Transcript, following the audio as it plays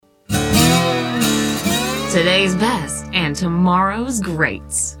Today's best and tomorrow's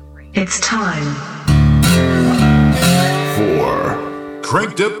greats. It's time for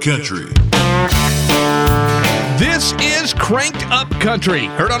Cranked Up Country. This is Cranked Up Country,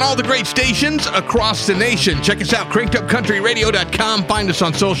 heard on all the great stations across the nation. Check us out, crankedupcountryradio.com. Find us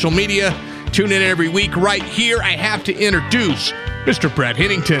on social media. Tune in every week right here. I have to introduce Mr. Brad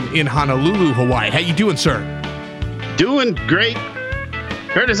Hennington in Honolulu, Hawaii. How you doing, sir? Doing great.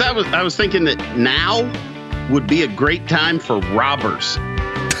 Curtis, I was thinking that now would be a great time for robbers.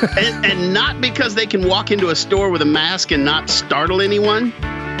 and not because they can walk into a store with a mask and not startle anyone,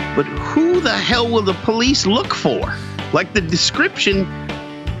 but who the hell will the police look for? Like, the description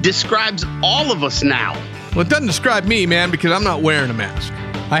describes all of us now. Well, it doesn't describe me, man, because I'm not wearing a mask.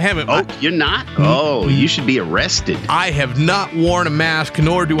 I haven't. Oh, you're not? Oh, you should be arrested. I have not worn a mask,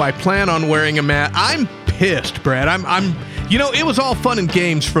 nor do I plan on wearing a mask. I'm pissed, Brad. I'm. You know, it was all fun and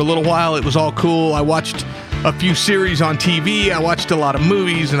games for a little while. It was all cool. I watched a few series on TV. I watched a lot of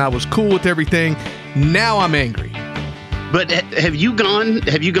movies, and I was cool with everything. Now I'm angry. But have you gone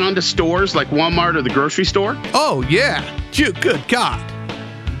to stores like Walmart or the grocery store? Oh, yeah. Good God.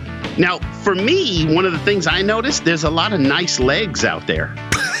 Now, for me, one of the things I noticed, there's a lot of nice legs out there.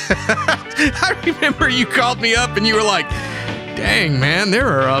 I remember you called me up and you were like, dang, man, there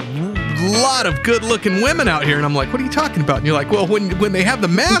are a lot of good-looking women out here. And I'm like, what are you talking about? And you're like, well, when they have the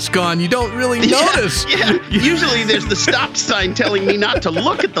mask on, you don't really notice. Yeah. Usually there's the stop sign telling me not to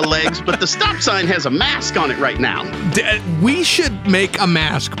look at the legs, but the stop sign has a mask on it right now. We should make a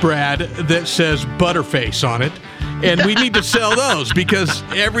mask, Brad, that says Butterface on it. And we need to sell those because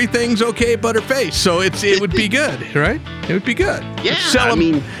everything's okay Butterface. So it would be good, right? It would be good. Yeah, sell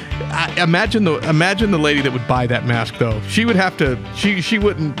them. Imagine the lady that would buy that mask, though. She would have to. She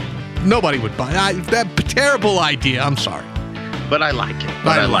wouldn't. Nobody would buy that. Terrible idea. I'm sorry, but I like it.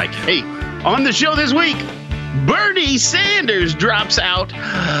 I like it. Hey, on the show this week, Bernie Sanders drops out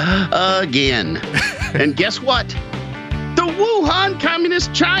again, and guess what? The Wuhan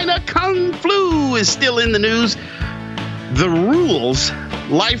Communist China Kung Flu is still in the news. The rules,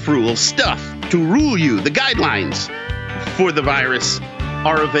 life rules, stuff to rule you, the guidelines for the virus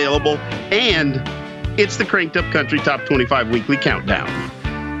are available, and it's the Cranked Up Country Top 25 Weekly Countdown.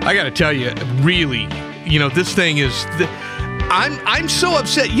 I got to tell you, really, this thing is... I'm so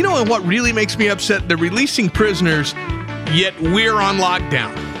upset. You know what really makes me upset? They're releasing prisoners, yet we're on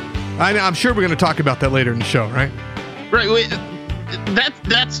lockdown. I'm sure we're going to talk about that later in the show, right? Right.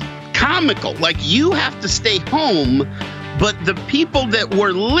 That's comical. Like, you have to stay home, but the people that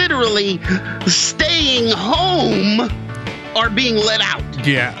were literally staying home are being let out.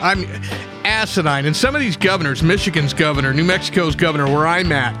 Yeah, I'm asinine. And some of these governors, Michigan's governor, New Mexico's governor, where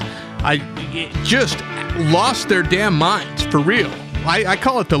I'm at, just lost their damn minds, for real. I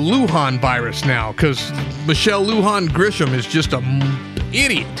call it the Lujan virus now, because Michelle Lujan Grisham is just an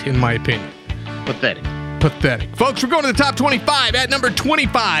idiot, in my opinion. Pathetic. Folks, we're going to the top 25. At number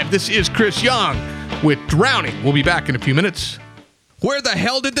 25, this is Chris Young with Drowning. We'll be back in a few minutes. Where the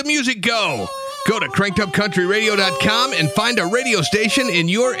hell did the music go? Go to crankedupcountryradio.com and find a radio station in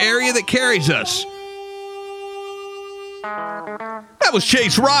your area that carries us. That was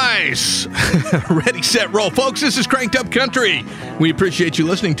Chase Rice. Ready, set, roll. Folks, this is Cranked Up Country. We appreciate you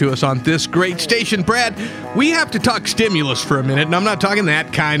listening to us on this great station. Brad, we have to talk stimulus for a minute, and I'm not talking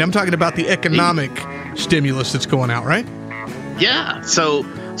that kind. I'm talking about the economic stimulus that's going out, right? Yeah, so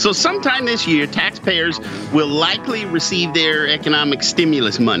sometime this year, taxpayers will likely receive their economic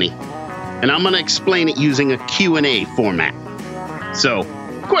stimulus money. And I'm going to explain it using a Q&A format. So,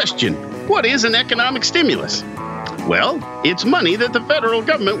 question, what is an economic stimulus? Well, it's money that the federal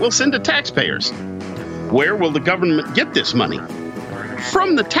government will send to taxpayers. Where will the government get this money?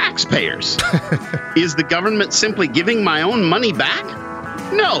 From the taxpayers. Is the government simply giving my own money back?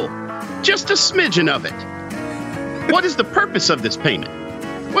 No, just a smidgen of it. What is the purpose of this payment?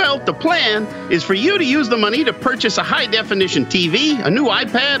 Well, the plan is for you to use the money to purchase a high-definition TV, a new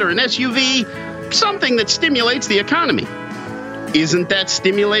iPad, or an SUV, something that stimulates the economy. Isn't that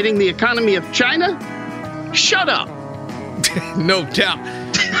stimulating the economy of China? Shut up. No doubt.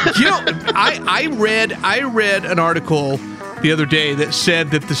 I read an article the other day that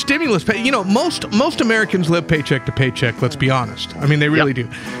said that the stimulus most Americans live paycheck to paycheck, let's be honest. I mean, they really do.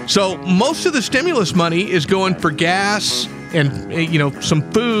 So most of the stimulus money is going for gas and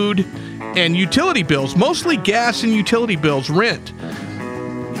some food and utility bills, mostly gas and utility bills, rent.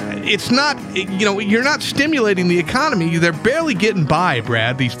 It's not, you're not stimulating the economy. They're barely getting by,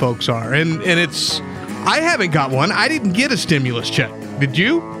 Brad, these folks are. And it's, I haven't got one. I didn't get a stimulus check. Did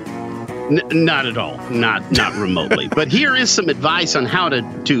you? Not at all. Not remotely. But here is some advice on how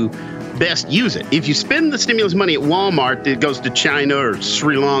to best use it. If you spend the stimulus money at Walmart, it goes to China or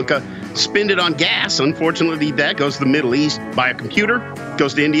Sri Lanka. Spend it on gas, unfortunately, that goes to the Middle East. Buy a computer,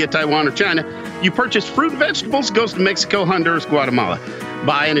 goes to India, Taiwan, or China. You purchase fruit and vegetables, goes to Mexico, Honduras, Guatemala.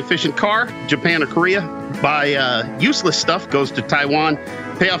 Buy an efficient car, Japan or Korea. Buy useless stuff, goes to Taiwan.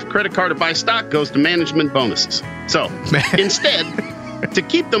 Pay off a credit card or buy stock, goes to management bonuses. So instead, to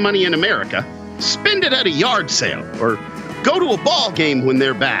keep the money in America, spend it at a yard sale or go to a ball game when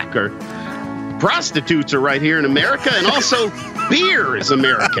they're back, or prostitutes are right here in America, and also beer is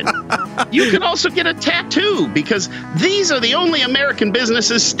American. You can also get a tattoo because these are the only American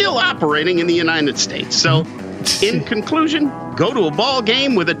businesses still operating in the United States. So in conclusion, go to a ball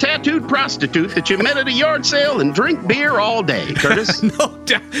game with a tattooed prostitute that you met at a yard sale and drink beer all day, Curtis. No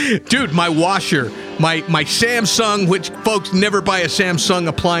doubt. Dude, my washer, my Samsung, which folks never buy a Samsung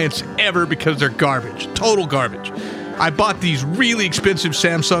appliance ever because they're garbage, total garbage. I bought these really expensive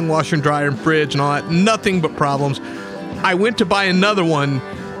Samsung washer and dryer and fridge and all that, nothing but problems. I went to buy another one,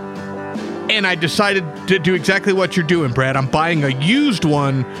 and I decided to do exactly what you're doing, Brad. I'm buying a used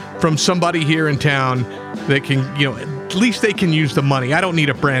one from somebody here in town that can, at least they can use the money. I don't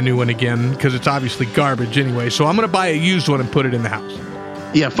need a brand new one again because it's obviously garbage anyway. So I'm going to buy a used one and put it in the house.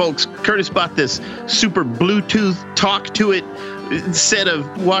 Yeah, folks, Curtis bought this super Bluetooth talk to it set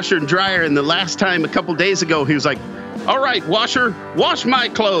of washer and dryer. And the last time, a couple days ago, he was like, all right, washer, wash my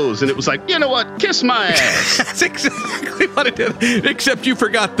clothes. And it was like, you know what? Kiss my ass. That's exactly what it did. Except you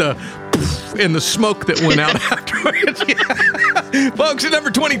forgot the poof and the smoke that went out afterwards. Yeah. Folks, at number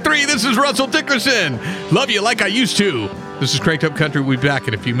 23, this is Russell Dickerson. Love you like I used to. This is Cranked Up Country. We'll be back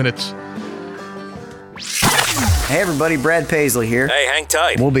in a few minutes. Hey, everybody. Brad Paisley here. Hey, hang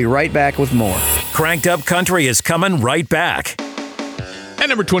tight. We'll be right back with more. Cranked Up Country is coming right back. At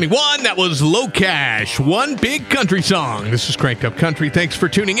number 21, that was Low Cash, One Big Country Song. This is Cranked Up Country. Thanks for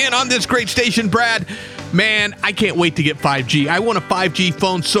tuning in on this great station, Brad. Man, I can't wait to get 5G. I want a 5G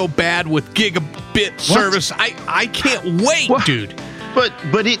phone so bad with gigabit service. I can't wait, dude.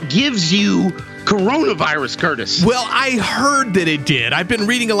 But it gives you coronavirus, Curtis. Well, I heard that it did. I've been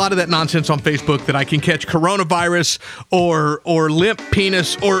reading a lot of that nonsense on Facebook that I can catch coronavirus or limp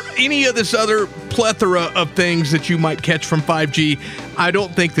penis or any of this other plethora of things that you might catch from 5G. I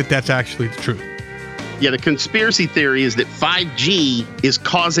don't think that that's actually the truth. Yeah, the conspiracy theory is that 5G is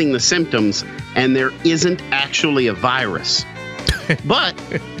causing the symptoms and there isn't actually a virus. But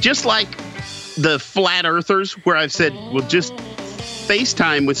just like the flat earthers, where I've said, well, just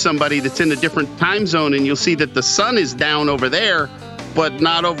FaceTime with somebody that's in a different time zone and you'll see that the sun is down over there, but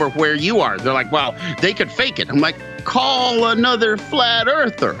not over where you are. They're like, well, they could fake it. I'm like, call another flat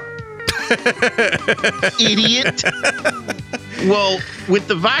earther. Idiot. Well, with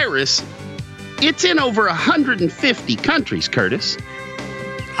the virus, it's in over 150 countries, Curtis.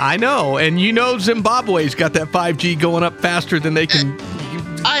 I know. And Zimbabwe's got that 5G going up faster than they can.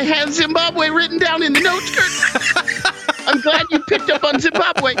 I have Zimbabwe written down in the notes, Curtis. I'm glad you picked up on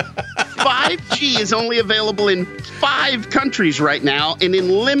Zimbabwe. 5G is only available in 5 countries right now and in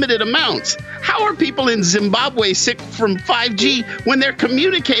limited amounts. How are people in Zimbabwe sick from 5G when they're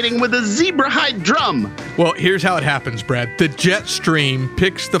communicating with a zebra hide drum? Well, here's how it happens, Brad. The jet stream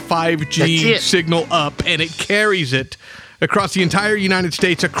picks the 5G signal up and it carries it across the entire United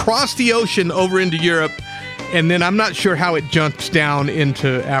States, across the ocean over into Europe. And then I'm not sure how it jumps down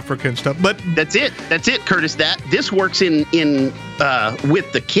into Africa and stuff, but that's it, Curtis. This works in with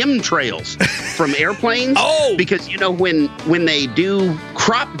the chemtrails from airplanes. Oh, because when they do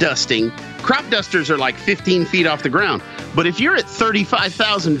crop dusting, crop dusters are like 15 feet off the ground. But if you're at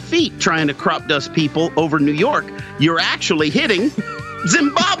 35,000 feet trying to crop dust people over New York, you're actually hitting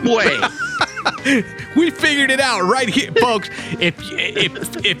Zimbabwe. We figured it out right here, folks.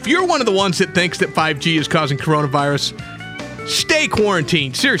 If you're one of the ones that thinks that 5G is causing coronavirus, stay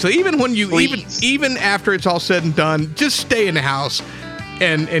quarantined. Seriously, even when even after it's all said and done, just stay in the house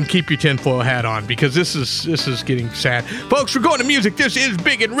and keep your tinfoil hat on because this is getting sad. Folks, we're going to music. This is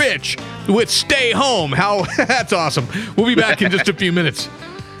Big and Rich with Stay Home. How that's awesome. We'll be back in just a few minutes.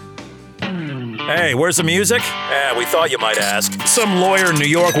 Hey, where's the music? We thought you might ask. Some lawyer in New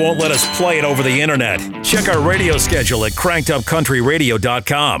York won't let us play it over the internet. Check our radio schedule at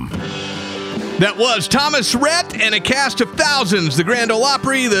crankedupcountryradio.com. That was Thomas Rhett and a cast of thousands. The Grand Ole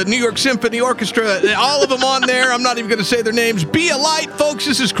Opry, the New York Symphony Orchestra, all of them on there. I'm not even going to say their names. Be a light, folks.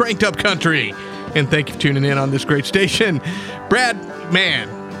 This is Cranked Up Country. And thank you for tuning in on this great station. Brad,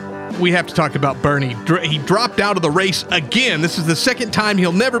 man, we have to talk about Bernie. He dropped out of the race again. This is the second time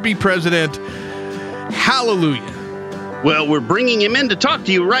he'll never be president. Hallelujah. Well, we're bringing him in to talk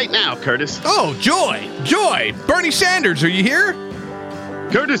to you right now, Curtis. Oh, joy. Bernie Sanders, are you here?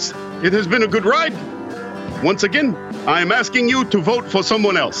 Curtis, it has been a good ride. Once again, I am asking you to vote for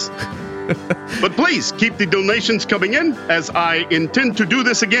someone else. But please keep the donations coming in, as I intend to do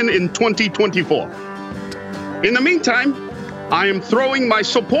this again in 2024. In the meantime, I am throwing my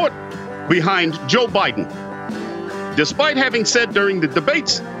support behind Joe Biden. Despite having said during the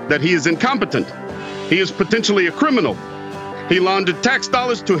debates that he is incompetent, he is potentially a criminal. He laundered tax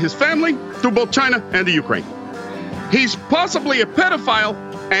dollars to his family through both China and the Ukraine. He's possibly a pedophile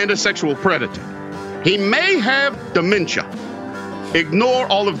and a sexual predator. He may have dementia. Ignore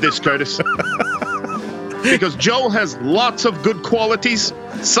all of this, Curtis. Because Joe has lots of good qualities,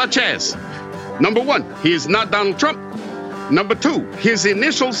 such as, number one, he is not Donald Trump. Number two, his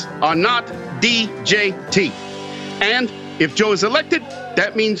initials are not DJT. And if Joe is elected,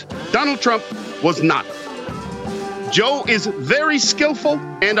 that means Donald Trump was not. Joe is very skillful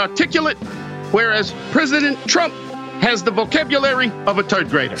and articulate, whereas President Trump has the vocabulary of a third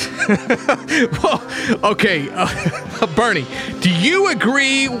grader. Well, okay, Bernie, do you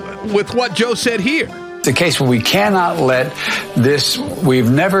agree with what Joe said here? It's a case where we cannot let this, we've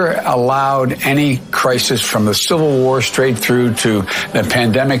never allowed any crisis from the Civil War straight through to the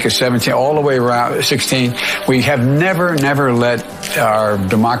pandemic of 17, all the way around 16. We have never let our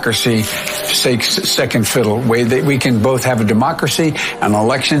democracy take second fiddle. We can both have a democracy and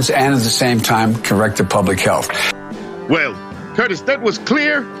elections and at the same time correct the public health. Well, Curtis, that was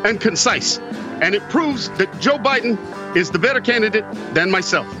clear and concise, and it proves that Joe Biden is the better candidate than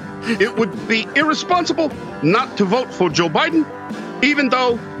myself. It would be irresponsible not to vote for Joe Biden, even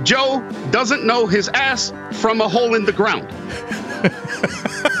though Joe doesn't know his ass from a hole in the ground.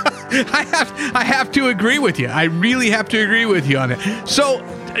 I have to agree with you. I really have to agree with you on it. So,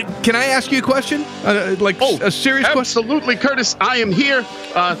 can I ask you a question? A serious question? Absolutely, Curtis. I am here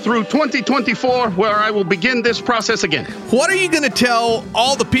through 2024, where I will begin this process again. What are you going to tell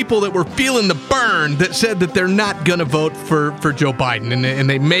all the people that were feeling the burn that said that they're not going to vote for Joe Biden and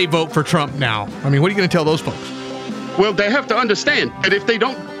they may vote for Trump now? I mean, what are you going to tell those folks? Well, they have to understand that if they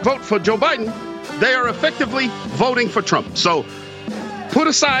don't vote for Joe Biden, they are effectively voting for Trump. So put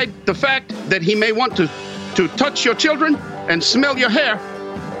aside the fact that he may want to touch your children and smell your hair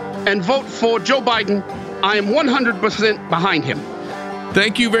and vote for Joe Biden. I am 100% behind him.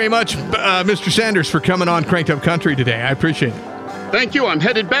 Thank you very much, Mr. Sanders, for coming on Cranked Up Country today. I appreciate it. Thank you. I'm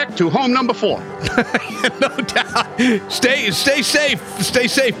headed back to home number 4. No doubt. Stay safe. Stay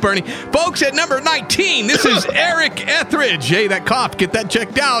safe, Bernie. Folks, at number 19, this is Eric Etheridge. Hey, that cough, get that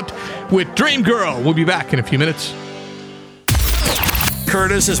checked out with Dream Girl. We'll be back in a few minutes.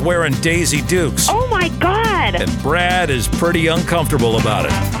 Curtis is wearing Daisy Dukes. Oh, my God. And Brad is pretty uncomfortable about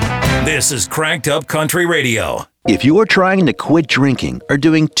it. This is Cranked Up Country Radio. If you're trying to quit drinking or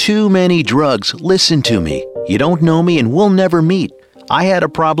doing too many drugs, listen to me. You don't know me and we'll never meet. I had a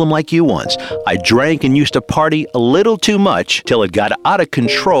problem like you once. I drank and used to party a little too much till it got out of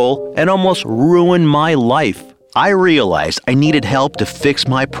control and almost ruined my life. I realized I needed help to fix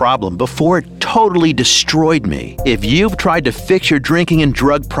my problem before it totally destroyed me. If you've tried to fix your drinking and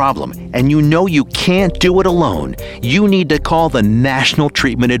drug problem and you know you can't do it alone, you need to call the National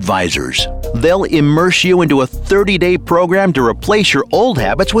Treatment Advisors. They'll immerse you into a 30-day program to replace your old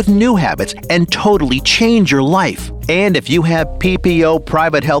habits with new habits and totally change your life. And if you have PPO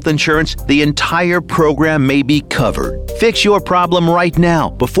private health insurance, the entire program may be covered. Fix your problem right now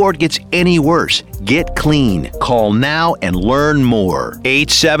before it gets any worse. Get clean. Call now and learn more.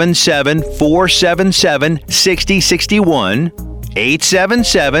 877-477-6061.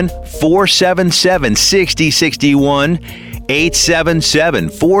 877-477-6061.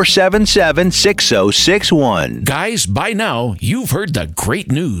 877-477-6061. Guys, by now, you've heard the great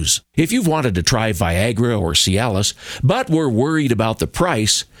news. If you've wanted to try Viagra or Cialis, but were worried about the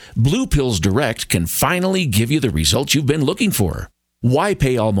price, Blue Pills Direct can finally give you the results you've been looking for. Why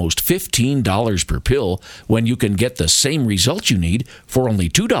pay almost $15 per pill when you can get the same results you need for only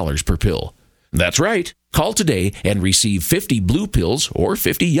 $2 per pill? That's right. Call today and receive 50 blue pills or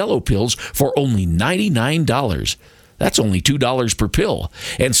 50 yellow pills for only $99. That's only $2 per pill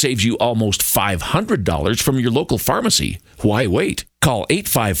and saves you almost $500 from your local pharmacy. Why wait? Call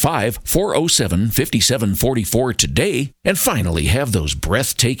 855-407-5744 today and finally have those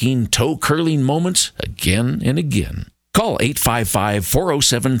breathtaking, toe-curling moments again and again. Call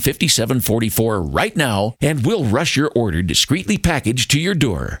 855-407-5744 right now and we'll rush your order discreetly packaged to your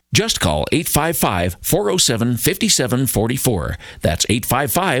door. Just call 855-407-5744. That's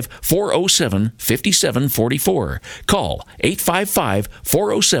 855-407-5744. Call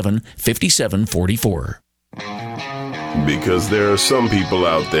 855-407-5744. Because there are some people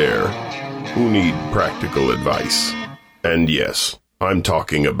out there who need practical advice. And yes, I'm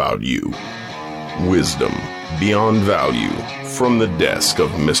talking about you. Wisdom beyond value from the desk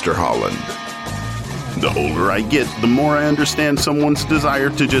of Mr. Holland. The older I get, the more I understand someone's desire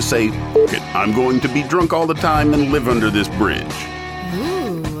to just say, "F it, I'm going to be drunk all the time and live under this bridge."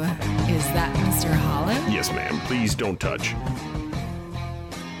 Ooh, is that Mr. Holland? Yes, ma'am. Please don't touch.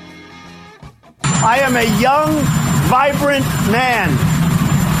 I am a young, vibrant man.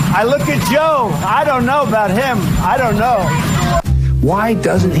 I look at Joe. I don't know about him. I don't know. Why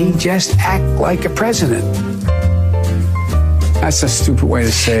doesn't he just act like a president? That's a stupid way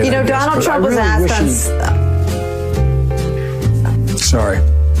to say it. You know, Donald Trump was asked on... Sorry.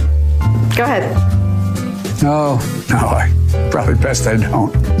 Go ahead. No, I probably best I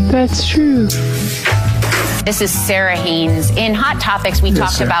don't. That's true. This is Sarah Haynes. In Hot Topics, we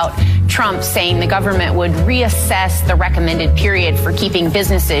talked about Trump saying the government would reassess the recommended period for keeping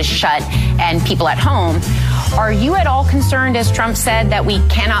businesses shut and people at home. Are you at all concerned, as Trump said, that we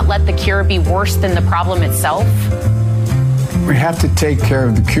cannot let the cure be worse than the problem itself? We have to take care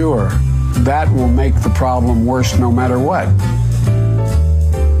of the cure. That will make the problem worse no matter what.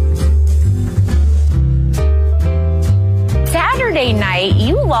 Saturday night,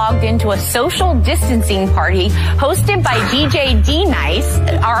 you logged into a social distancing party hosted by DJ D-Nice.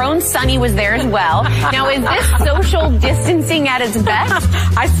 Our own Sonny was there as well. Now, is this social distancing at its best?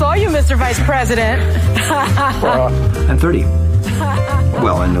 I saw you, Mr. Vice President. I'm 30.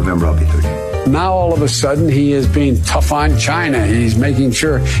 Well, in November I'll be 30. Now all of a sudden he is being tough on China. He's making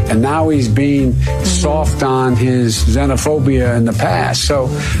sure, and now he's being soft on his xenophobia in the past. So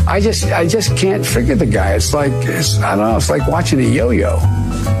I just can't figure the guy. It's like, I don't know, it's like watching a yo-yo.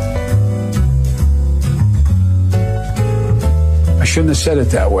 I shouldn't have said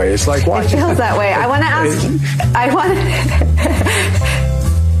it that way. It's like watching. It feels that way. I want to ask.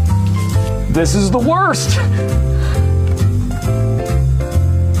 This is the worst.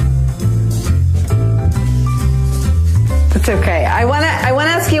 It's okay. I want to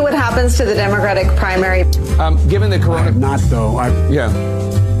ask you what happens to the Democratic primary. Given the corona, I have not though.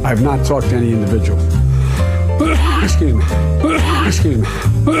 I've not talked to any individual. Excuse me.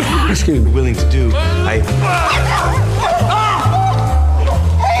 Willing to do.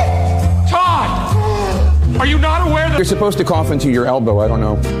 Todd, are you not aware that you're supposed to cough into your elbow? I don't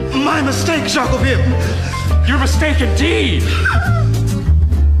know. My mistake, Jacobin. Your mistake indeed.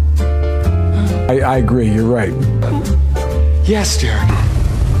 I agree. You're right. Yes, Derek.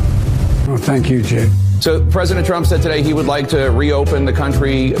 Oh, thank you, Jay. So President Trump said today he would like to reopen the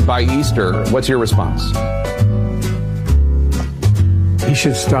country by Easter. What's your response? He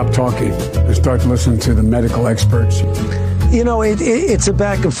should stop talking and start listening to the medical experts. You know, it's a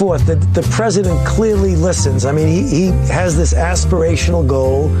back and forth. The president clearly listens. I mean, he has this aspirational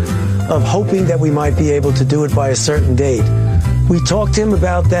goal of hoping that we might be able to do it by a certain date. We talked to him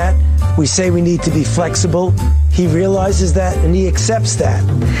about that. We say we need to be flexible. He realizes that and he accepts that.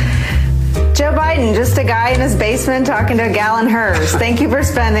 Joe Biden, just a guy in his basement talking to a gal in hers. Thank you for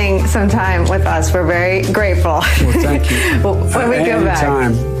spending some time with us. We're very grateful. Well, thank you. When we go back.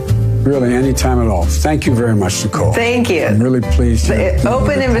 Really, anytime at all. Thank you very much, Nicole. Thank you. I'm really pleased.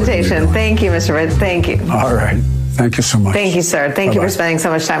 Open invitation. Thank you, Mr. Red. Thank you. All right. Thank you so much. Thank you, sir. Thank you for spending so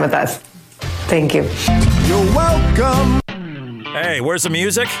much time with us. Thank you. You're welcome. Hey, where's the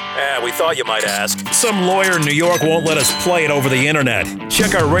music? We thought you might ask. Some lawyer in New York won't let us play it over the internet.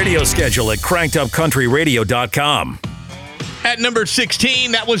 Check our radio schedule at crankedupcountryradio.com. At number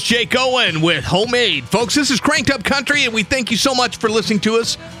 16, that was Jake Owen with Homemade. Folks, this is Cranked Up Country, and we thank you so much for listening to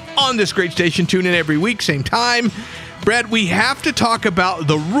us on this great station. Tune in every week, same time. Brad, we have to talk about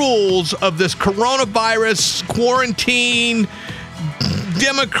the rules of this coronavirus quarantine,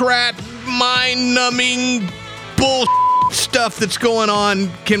 Democrat mind-numbing bullshit stuff that's going on.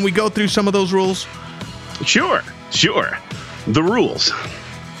 Can we go through some of those rules? Sure. The rules.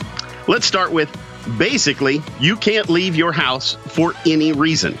 Let's start with, basically, you can't leave your house for any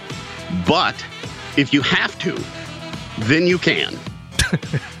reason. But if you have to, then you can.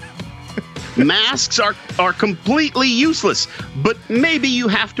 Masks are completely useless, but maybe you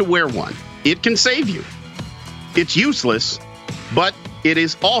have to wear one. It can save you. It's useless, but it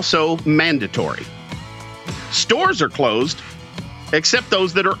is also mandatory. Stores are closed, except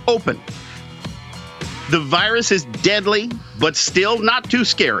those that are open. The virus is deadly, but still not too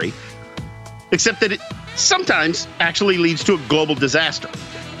scary, except that it sometimes actually leads to a global disaster.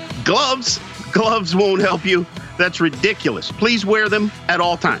 Gloves won't help you. That's ridiculous. Please wear them at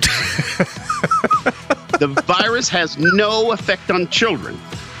all times. The virus has no effect on children,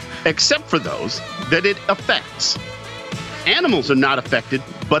 except for those that it affects. Animals are not affected,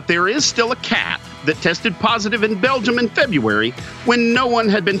 but there is still a cat that tested positive in Belgium in February when no one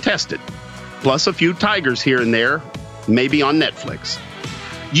had been tested, plus a few tigers here and there, maybe on Netflix.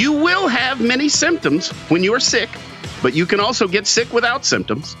 You will have many symptoms when you are sick, but you can also get sick without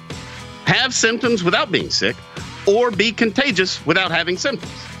symptoms, have symptoms without being sick, or be contagious without having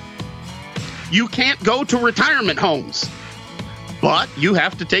symptoms. You can't go to retirement homes, but you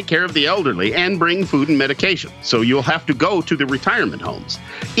have to take care of the elderly and bring food and medication. So you'll have to go to the retirement homes.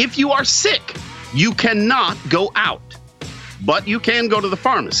 If you are sick, you cannot go out, but you can go to the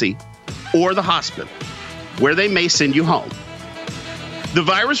pharmacy or the hospital, where they may send you home. The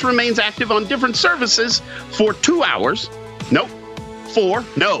virus remains active on different services for 2 hours. Nope. 4.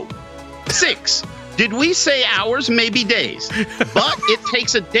 No. 6. Did we say hours? Maybe days. But it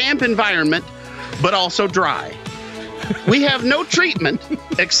takes a damp environment, but also dry. We have no treatment,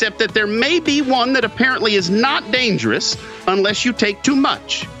 except that there may be one that apparently is not dangerous unless you take too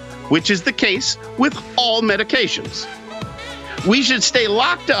much, which is the case with all medications. We should stay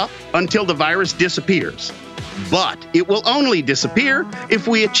locked up until the virus disappears, but it will only disappear if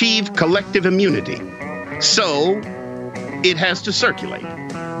we achieve collective immunity. So it has to circulate.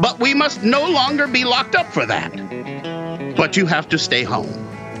 But we must no longer be locked up for that. But you have to stay home.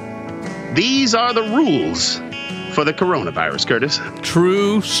 These are the rules for the coronavirus, Curtis.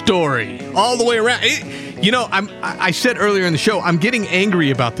 True story. All the way around. I said earlier in the show, I'm getting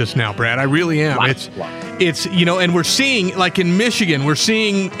angry about this now, Brad. I really am. It's and we're seeing, like in Michigan, we're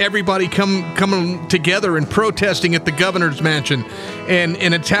seeing everybody coming together and protesting at the governor's mansion. And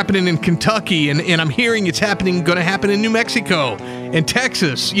it's happening in Kentucky. And I'm hearing it's going to happen in New Mexico and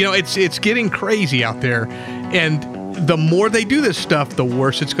Texas. It's getting crazy out there. And the more they do this stuff, the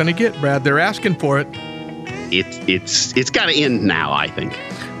worse it's going to get, Brad. They're asking for it. It's got to end now, I think.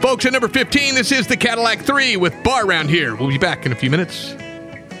 Folks, at number 15, this is the Cadillac 3 with Bar Round here. We'll be back in a few minutes.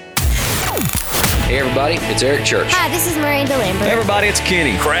 Hey, everybody, it's Eric Church. Hi, this is Miranda Lambert. Hey, everybody, it's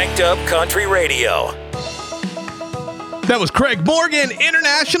Kenny. Cranked Up Country Radio. That was Craig Morgan,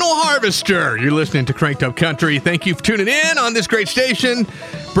 International Harvester. You're listening to Cranked Up Country. Thank you for tuning in on this great station.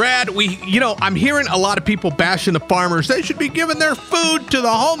 Brad, I'm hearing a lot of people bashing the farmers. They should be giving their food to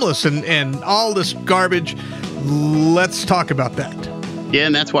the homeless and all this garbage. Let's talk about that. Yeah,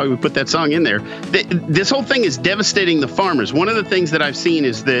 and that's why we put that song in there. This whole thing is devastating the farmers. One of the things that I've seen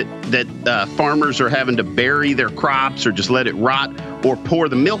is that farmers are having to bury their crops or just let it rot or pour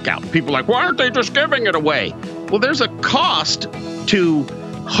the milk out. People are like, why aren't they just giving it away? Well, there's a cost to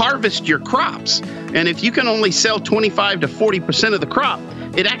harvest your crops. And if you can only sell 25 to 40% of the crop,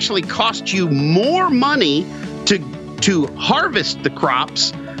 it actually costs you more money to harvest the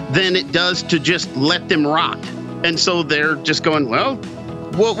crops than it does to just let them rot. And so they're just going, well,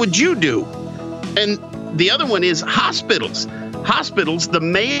 what would you do? And the other one is hospitals. Hospitals, the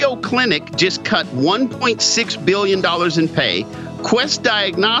Mayo Clinic just cut $1.6 billion in pay. Quest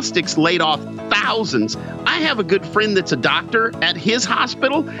Diagnostics laid off thousands. I have a good friend that's a doctor at his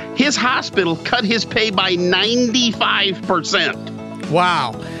hospital. His hospital cut his pay by 95%.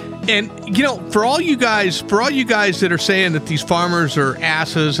 Wow. And, for all you guys that are saying that these farmers are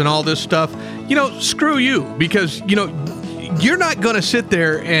asses and all this stuff, screw you, because, you're not going to sit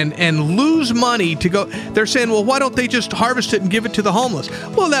there and lose money to go. They're saying, well, why don't they just harvest it and give it to the homeless?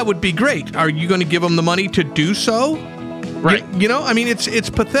 Well, that would be great. Are you going to give them the money to do so? Right. It's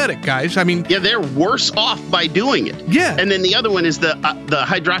pathetic, guys. Yeah, they're worse off by doing it. Yeah. And then the other one is the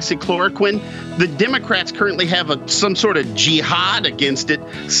hydroxychloroquine. The Democrats currently have some sort of jihad against it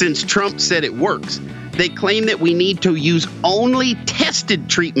since Trump said it works. They claim that we need to use only tested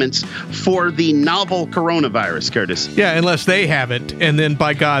treatments for the novel coronavirus, Curtis. Yeah, unless they have it, and then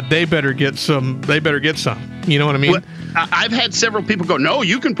by God, they better get some. You know what I mean? Well, I've had several people go, no,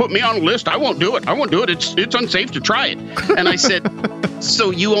 you can put me on a list. I won't do it. It's unsafe to try it. And I said,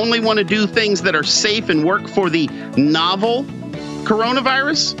 so you only want to do things that are safe and work for the novel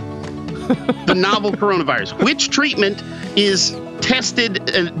coronavirus? The novel coronavirus. Which treatment is tested,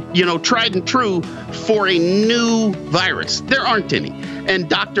 tried and true for a new virus? There aren't any. And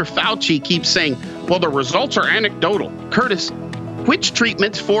Dr. Fauci keeps saying, well, the results are anecdotal. Curtis, which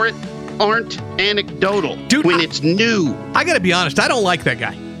treatments for it aren't anecdotal? Dude, when it's new? I got to be honest, I don't like that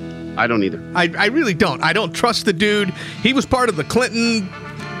guy. I don't either. I really don't. I don't trust the dude. He was part of the Clinton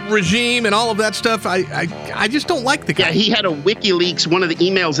regime and all of that stuff. I just don't like the guy. Yeah, he had a WikiLeaks. One of the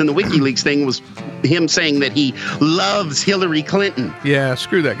emails in the WikiLeaks thing was him saying that he loves Hillary Clinton. Yeah,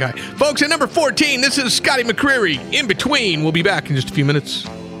 screw that guy. Folks, at number 14, this is Scotty McCreery. In Between. We'll be back in just a few minutes.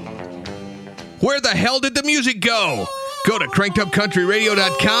 Where the hell did the music go? Go to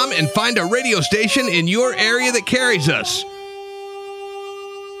crankedupcountryradio.com and find a radio station in your area that carries us.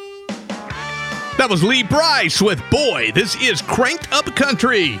 That was Lee Brice with Boy. This is Cranked Up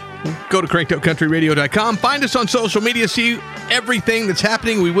Country. Go to crankedupcountryradio.com. Find us on social media. See everything that's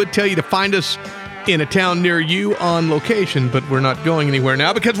happening. We would tell you to find us in a town near you on location, but we're not going anywhere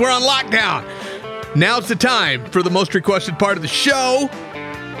now because we're on lockdown. Now's the time for the most requested part of the show,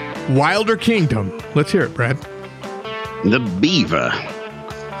 Wilder Kingdom. Let's hear it, Brad. The beaver.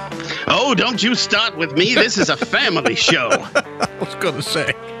 Oh, don't you start with me. This is a family show. I was going to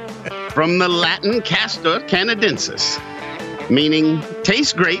say. From the Latin Castor canadensis, meaning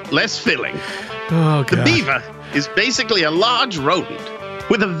tastes great, less filling. Oh, God. The beaver is basically a large rodent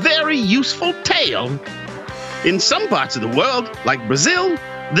with a very useful tail. In some parts of the world, like Brazil,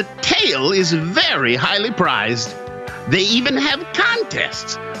 the tail is very highly prized. They even have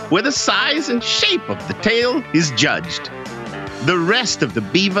contests where the size and shape of the tail is judged. The rest of the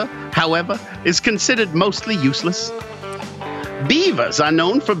beaver, however, is considered mostly useless. Beavers are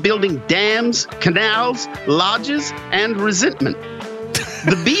known for building dams, canals, lodges, and resentment.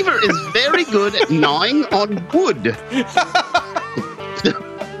 The beaver is very good at gnawing on wood.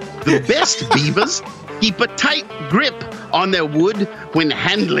 The best beavers keep a tight grip on their wood when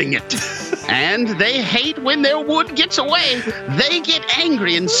handling it. And they hate when their wood gets away. They get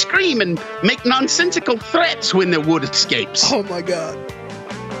angry and scream and make nonsensical threats when their wood escapes. Oh, my God.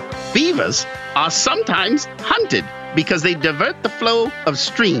 Beavers are sometimes hunted because they divert the flow of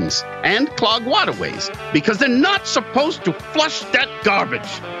streams and clog waterways because they're not supposed to flush that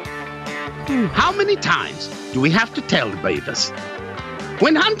garbage. How many times do we have to tell the beavers?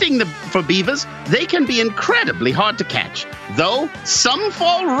 When hunting for beavers, they can be incredibly hard to catch, though some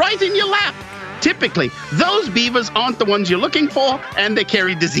fall right in your lap. Typically, those beavers aren't the ones you're looking for, and they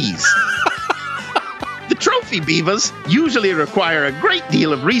carry disease. The trophy beavers usually require a great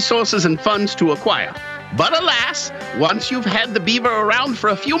deal of resources and funds to acquire. But alas, once you've had the beaver around for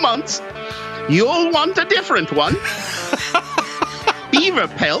a few months, you'll want a different one. Beaver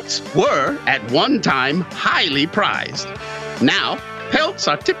pelts were, at one time, highly prized. Now, pelts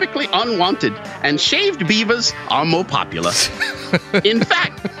are typically unwanted, and shaved beavers are more popular. In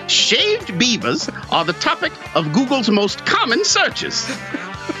fact, shaved beavers are the topic of Google's most common searches.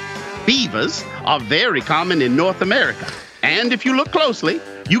 Beavers are very common in North America, and if you look closely,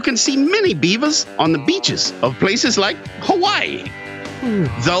 you can see many beavers on the beaches of places like Hawaii.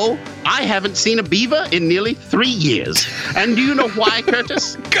 Though I haven't seen a beaver in nearly 3 years. And do you know why,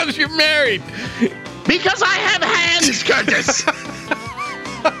 Curtis? Because you're married. Because I have hands, Curtis.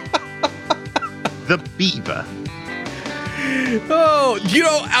 The beaver. Oh, you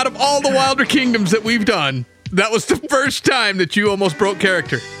know, out of all the Wilder Kingdoms that we've done, that was the first time that you almost broke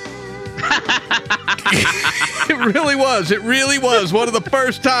character. It really was. It really was one of the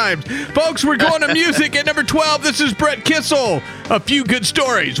first times. Folks, we're going to music at number 12. This is Brett Kissel. A few good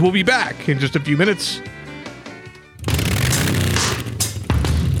stories. We'll be back in just a few minutes.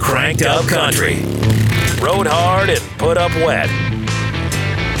 Cranked Up Country. Rode hard and put up wet.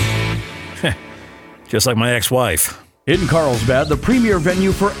 Just like my ex-wife. In Carlsbad, the premier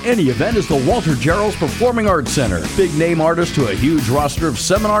venue for any event is the Walter Gerrells Performing Arts Center. Big name artists to a huge roster of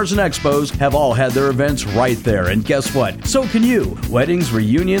seminars and expos have all had their events right there. And guess what? So can you. Weddings,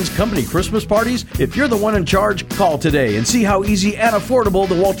 reunions, company Christmas parties. If you're the one in charge, call today and see how easy and affordable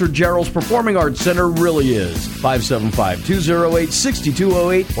the Walter Gerrells Performing Arts Center really is.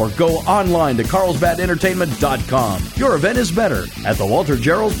 575-208-6208 or go online to carlsbadentertainment.com. Your event is better at the Walter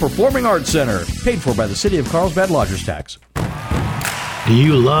Gerrells Performing Arts Center. Paid for by the City of Carlsbad Lodgers Tax. Do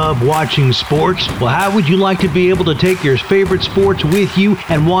you love watching sports? Well, how would you like to be able to take your favorite sports with you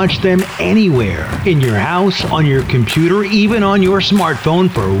and watch them anywhere? In your house, on your computer, even on your smartphone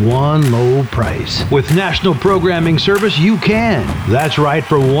for one low price. With National Programming Service, you can. That's right,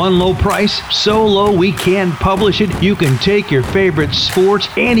 for one low price, so low we can't publish it, you can take your favorite sports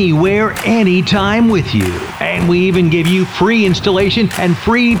anywhere, anytime with you. And we even give you free installation and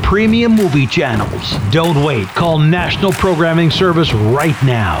free premium movie channels. Don't wait. Call National Programming Service right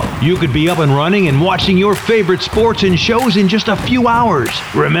now. You could be up and running and watching your favorite sports and shows in just a few hours.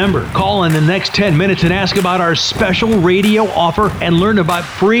 Remember, call in the next 10 minutes and ask about our special radio offer and learn about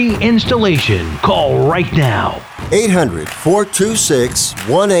free installation. Call right now.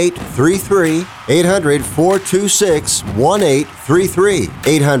 800-426-1833. 800-426-1833.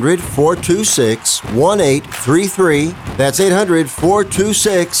 800-426-1833. That's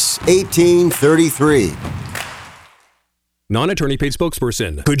 800-426-1833. non-attorney paid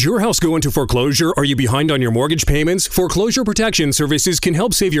spokesperson. Could your house go into foreclosure? Are you behind on your mortgage payments? Foreclosure Protection Services can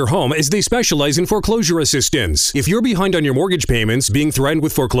help save your home as they specialize in foreclosure assistance. If you're behind on your mortgage payments, being threatened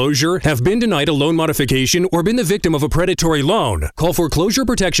with foreclosure, have been denied a loan modification, or been the victim of a predatory loan, call Foreclosure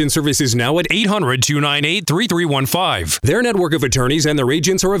Protection Services now at 800-298-3315. Their network of attorneys and their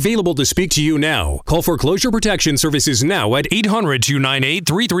agents are available to speak to you now. Call Foreclosure Protection Services now at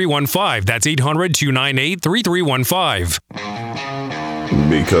 800-298-3315. That's 800-298-3315.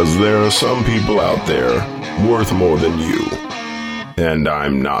 Because there are some people out there worth more than you. And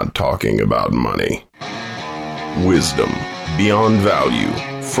I'm not talking about money. Wisdom beyond value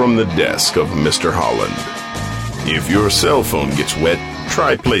from the desk of Mr. Holland. If your cell phone gets wet,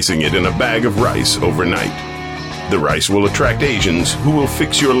 try placing it in a bag of rice overnight. The rice will attract Asians who will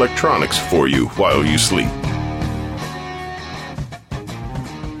fix your electronics for you while you sleep.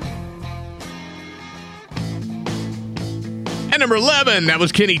 And number 11, that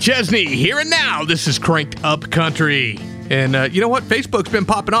was Kenny Chesney. Here and now, this is Cranked Up Country. And you know what? Facebook's been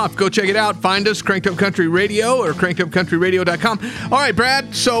popping off. Go check it out. Find us, Cranked Up Country Radio or crankedupcountryradio.com. All right,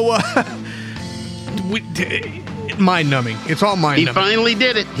 Brad. So, mind-numbing. It's all mind-numbing. He finally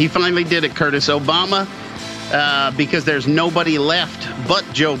did it, Curtis. Obama, because there's nobody left but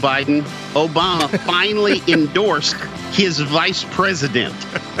Joe Biden. Obama finally endorsed his vice president.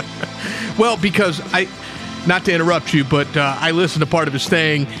 Well, because not to interrupt you, but I listened to part of his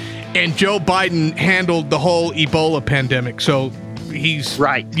thing, and Joe Biden handled the whole Ebola pandemic. So he's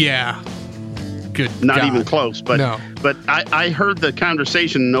right. Yeah. Good. Not God. Even close. But no. But I heard the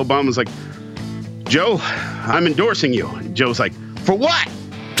conversation, and Obama's like, Joe, I'm endorsing you. And Joe's like, for what?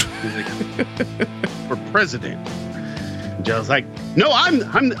 He's like, for president. And Joe's like, no,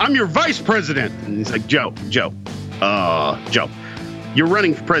 I'm your vice president. And he's like, Joe, Joe, you're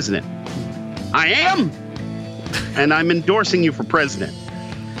running for president. I am. And I'm endorsing you for president.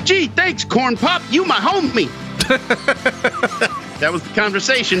 Gee, thanks, Corn Pop. You my homie. That was the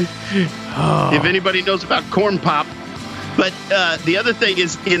conversation. If anybody knows about Corn Pop. But the other thing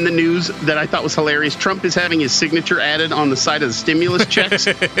is in the news that I thought was hilarious. Trump is having his signature added on the side of the stimulus checks.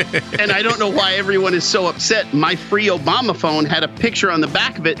 And I don't know why everyone is so upset. My free Obama phone had a picture on the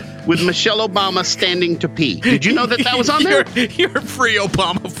back of it with Michelle Obama standing to pee. Did you know that was on there? Your free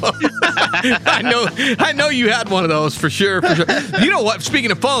Obama phone. I know you had one of those for sure. You know what?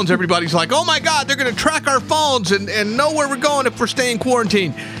 Speaking of phones, everybody's like, oh my God, they're going to track our phones and know where we're going if we're staying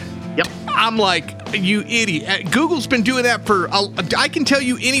quarantined. Yep. I'm like, you idiot. Google's been doing that I can tell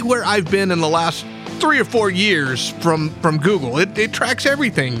you anywhere I've been in the last 3 or 4 years from Google. It tracks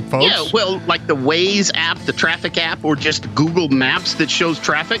everything, folks. Yeah, well, like the Waze app, the traffic app, or just Google Maps that shows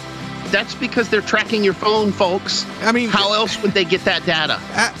traffic. That's because they're tracking your phone, folks. I mean, how else would they get that data?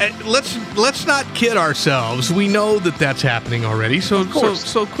 Let's not kid ourselves. We know that that's happening already. So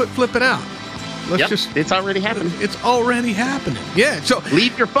quit flipping out. It's already happening. It's already happening. Yeah. So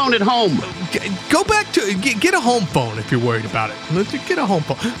leave your phone at home. Go back to get a home phone if you're worried about it. Let's get a home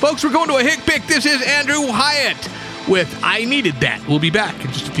phone, folks. We're going to a Hick Pick. This is Andrew Hyatt with "I Needed That." We'll be back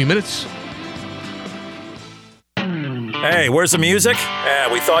in just a few minutes. Hey, where's the music?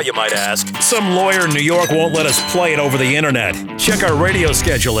 We thought you might ask. Some lawyer in New York won't let us play it over the internet. Check our radio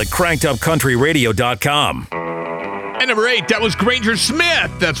schedule at crankedupcountryradio.com. And number 8, that was Granger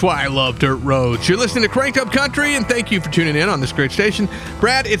Smith. That's why I love dirt roads. You're listening to Cranked Up Country, and thank you for tuning in on this great station.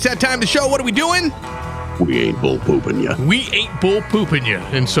 Brad, it's that time of the show. What are we doing? We ain't bull pooping you. We ain't bull pooping you.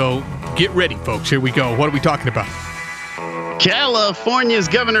 And so get ready, folks. Here we go. What are we talking about? California's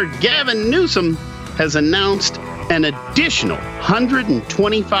Governor Gavin Newsom has announced an additional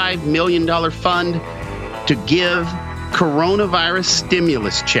 $125 million fund to give coronavirus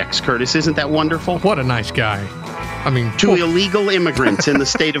stimulus checks. Curtis, isn't that wonderful? What a nice guy. I mean, to illegal immigrants in the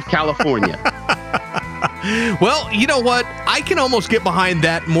state of California. Well, you know what? I can almost get behind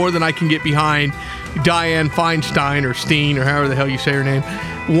that more than I can get behind Dianne Feinstein or Steen or however the hell you say her name,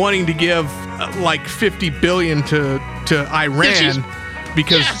 wanting to give like $50 billion to Iran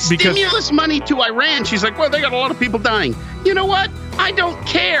because stimulus money to Iran. She's like, well, they got a lot of people dying. You know what? I don't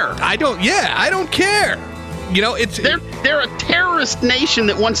care. I don't care. You know, they're a terrorist nation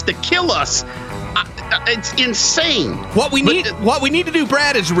that wants to kill us. It's insane. What we need to do,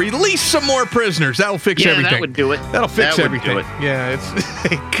 Brad, is release some more prisoners. That'll fix everything. That would do it. That'll fix everything. Yeah,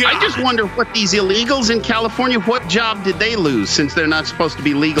 I just wonder what these illegals in California, what job did they lose since they're not supposed to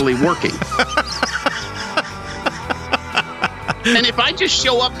be legally working? And if I just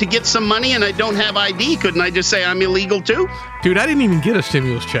show up to get some money and I don't have ID, couldn't I just say I'm illegal too? Dude, I didn't even get a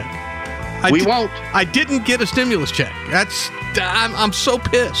stimulus check. We won't. I didn't get a stimulus check. I'm so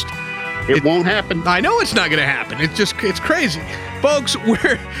pissed. It won't happen. I know it's not going to happen. It's crazy. Folks,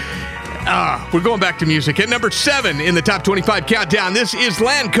 we're going back to music. At number 7 in the top 25 countdown, this is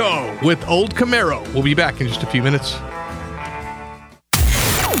Lanco with Old Camaro. We'll be back in just a few minutes.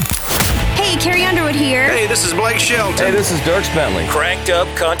 Hey, Carrie Underwood here. Hey, this is Blake Shelton. Hey, this is Dirk Bentley. Cranked Up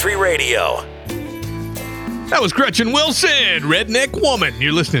Country Radio. That was Gretchen Wilson, Redneck Woman.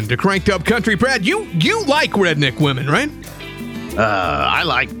 You're listening to Cranked Up Country. Brad, you like redneck women, right? I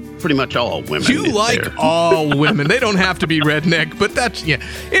like pretty much all women. You like all women. They don't have to be redneck, but that's, yeah.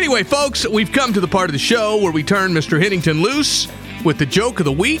 Anyway, folks, we've come to the part of the show where we turn Mr. Hennington loose with the joke of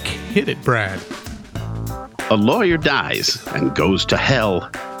the week. Hit it, Brad. A lawyer dies and goes to hell.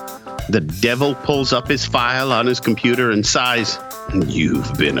 The devil pulls up his file on his computer and sighs,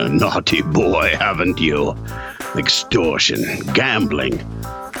 "You've been a naughty boy, haven't you? Extortion, gambling,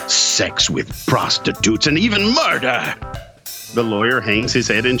 sex with prostitutes, and even murder." The lawyer hangs his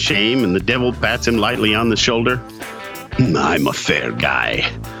head in shame, and the devil pats him lightly on the shoulder. "I'm a fair guy.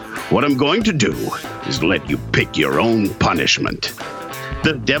 What I'm going to do is let you pick your own punishment."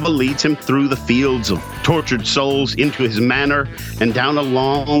 The devil leads him through the fields of tortured souls into his manor and down a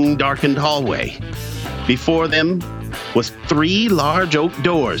long, darkened hallway. Before them was 3 large oak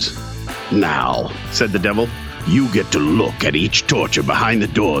doors. "Now," said the devil, "you get to look at each torture behind the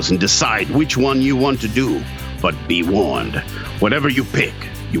doors and decide which one you want to do. But be warned, whatever you pick,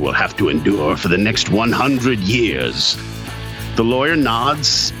 you will have to endure for the next 100 years. The lawyer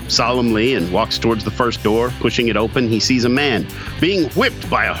nods solemnly and walks towards the first door. Pushing it open, he sees a man being whipped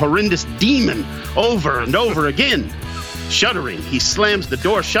by a horrendous demon over and over again. Shuddering, he slams the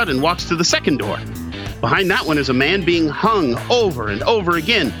door shut and walks to the second door. Behind that one is a man being hung over and over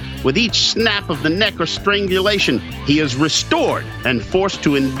again. With each snap of the neck or strangulation, he is restored and forced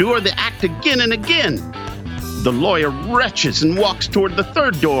to endure the act again and again. The lawyer retches and walks toward the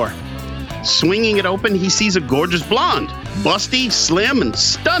third door. Swinging it open, he sees a gorgeous blonde, busty, slim, and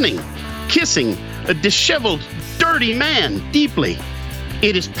stunning, kissing a disheveled, dirty man deeply.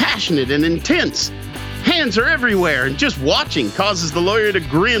 It is passionate and intense. Hands are everywhere, and just watching causes the lawyer to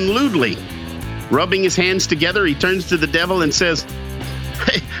grin lewdly. Rubbing his hands together, he turns to the devil and says,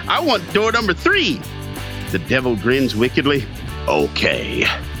 "Hey, I want door number 3. The devil grins wickedly. "Okay."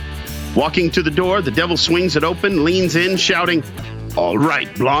 Walking to the door, the devil swings it open, leans in, shouting, "All right,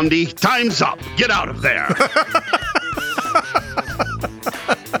 Blondie, time's up. Get out of there."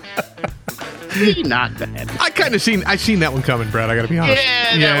 Not bad. I seen that one coming, Brad. I got to be honest.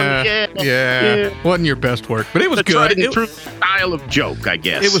 Yeah. Wasn't your best work, but it was good. Tried and true style of joke, I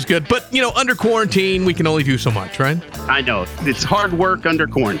guess. It was good, but under quarantine, we can only do so much, right? I know it's hard work under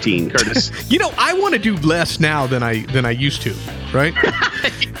quarantine, Curtis. I want to do less now than I used to, right?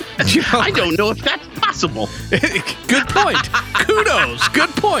 I don't know if that's possible. Good point. Kudos. Good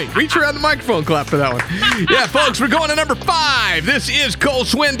point. Reach around the microphone, clap for that one. Yeah, folks, we're going to number 5. This is Cole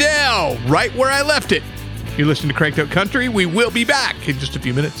Swindell, right where I left it. You're listening to Cranked Up Country. We will be back in just a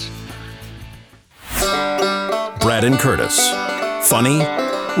few minutes. Brad and Curtis. Funny,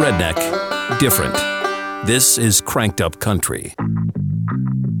 redneck, different. This is Cranked Up Country.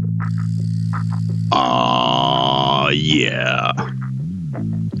 Yeah.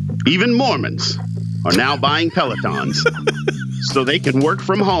 Even Mormons are now buying Pelotons so they can work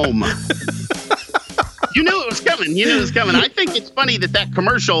from home. You knew it was coming. I think it's funny that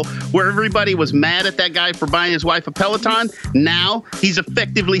commercial where everybody was mad at that guy for buying his wife a Peloton, now he's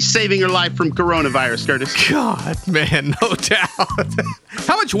effectively saving her life from coronavirus, Curtis. God, man, no doubt.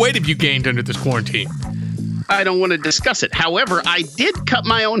 How much weight have you gained under this quarantine? I don't want to discuss it. However, I did cut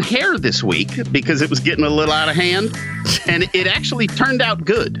my own hair this week because it was getting a little out of hand, and it actually turned out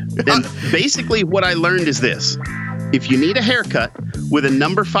good. And basically what I learned is this. If you need a haircut with a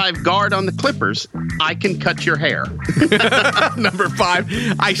number 5 guard on the clippers, I can cut your hair. Number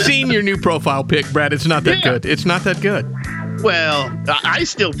 5. I seen your new profile pic, Brad. It's not that good. It's not that good. Well, I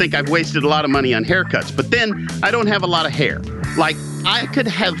still think I've wasted a lot of money on haircuts, but then I don't have a lot of hair. Like, I could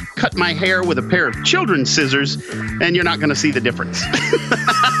have cut my hair with a pair of children's scissors, and you're not going to see the difference.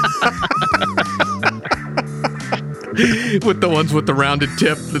 With the ones with the rounded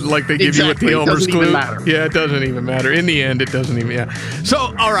tip, like they give you with the Elmer's glue. Yeah, it doesn't even matter. In the end, it doesn't even,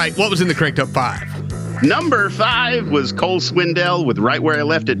 So, all right, what was in the Cranked Up 5? Number 5 was Cole Swindell with Right Where I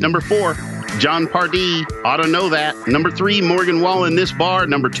Left It. Number 4, John Pardee, Ought to Know That. Number 3, Morgan Wallen, This Bar.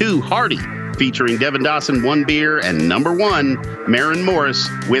 Number 2, Hardy, featuring Devin Dawson, One Beer. And number 1, Maren Morris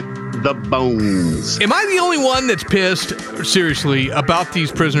with The Bones. Am I the only one that's pissed, seriously, about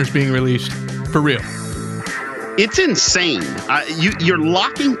these prisoners being released? For real? It's insane. You're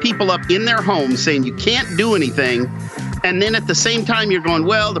locking people up in their homes saying you can't do anything, And then at the same time, you're going,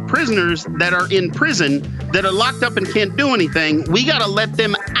 well, the prisoners that are in prison that are locked up and can't do anything, we got to let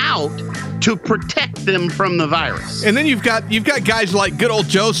them out to protect them from the virus. And then you've got guys like good old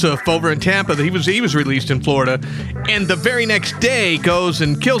Joseph over in Tampa. That he was released in Florida, and the very next day goes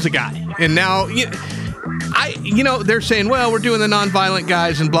and kills a guy. And now they're saying, well, we're doing the nonviolent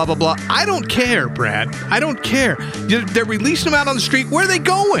guys and blah blah blah. I don't care, Brad. I don't care. They're releasing them out on the street. Where are they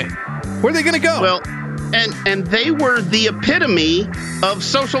going? Where are they going to go? Well, and they were the epitome of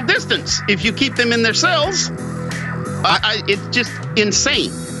social distance. If you keep them in their cells, it's just insane.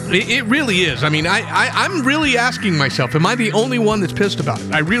 It really is. I mean, I'm really asking myself, am I the only one that's pissed about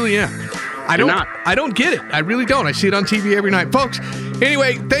it? I really am. I don't get it. I really don't. I see it on TV every night. Folks,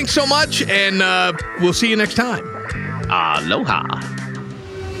 anyway, thanks so much, and we'll see you next time. Aloha.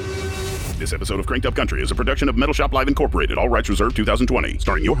 This episode of Cranked Up Country is a production of Metal Shop Live Incorporated. All rights reserved 2020.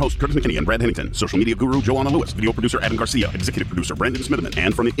 Starring your host, Curtis McKinney and Brad Hennington. Social media guru, Joanna Lewis. Video producer, Adam Garcia. Executive producer, Brandon Smitherman.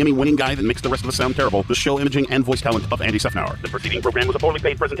 And from the Emmy-winning guy that makes the rest of us sound terrible, the show imaging and voice talent of Andy Sefnauer. The preceding program was a poorly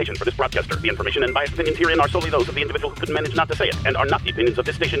paid presentation for this broadcaster. The information and biased opinions herein are solely those of the individual who could manage not to say it, and are not the opinions of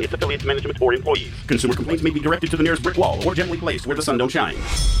this station, its affiliates, management, or employees. Consumer complaints may be directed to the nearest brick wall or gently placed where the sun don't shine.